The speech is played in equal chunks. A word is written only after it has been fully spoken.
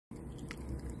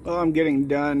Well, I'm getting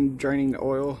done draining the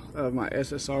oil of my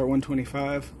SSR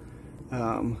 125.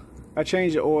 I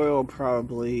changed the oil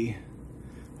probably,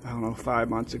 I don't know, 5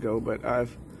 months ago, but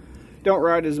don't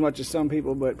ride as much as some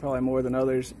people, but probably more than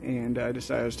others, and I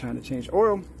decided it was time to change the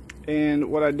oil. And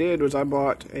what I did was I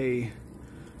bought a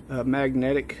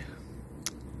magnetic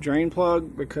drain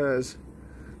plug because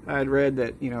I had read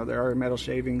that, you know, there are metal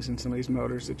shavings in some of these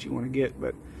motors that you want to get,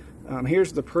 but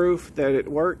here's the proof that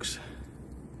it works.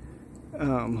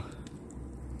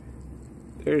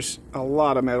 There's a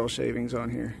lot of metal shavings on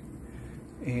here,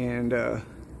 and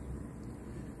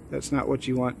that's not what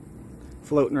you want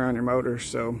floating around your motor.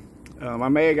 So I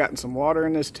may have gotten some water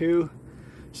in this too,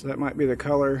 so that might be the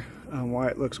color why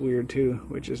it looks weird too,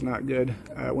 which is not good.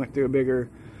 I went through a bigger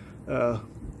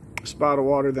spot of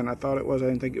water than I thought it was. I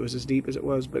didn't think it was as deep as it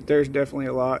was, but there's definitely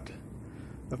a lot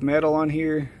of metal on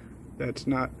here that's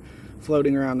not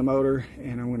floating around the motor,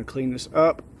 and I'm going to clean this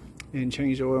up and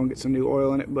change the oil and get some new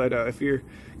oil in it. But if you're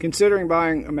considering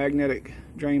buying a magnetic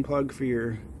drain plug for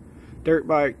your dirt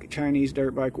bike, Chinese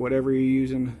dirt bike, whatever you're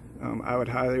using, I would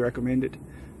highly recommend it.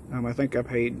 I think I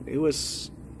paid, it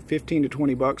was 15 to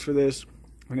 20 bucks for this,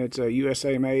 and it's a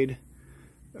USA made.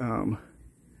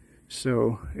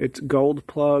 So it's gold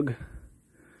plug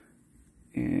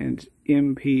and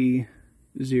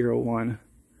MP01,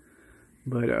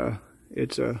 but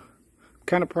it's a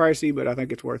kind of pricey, but I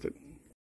think it's worth it.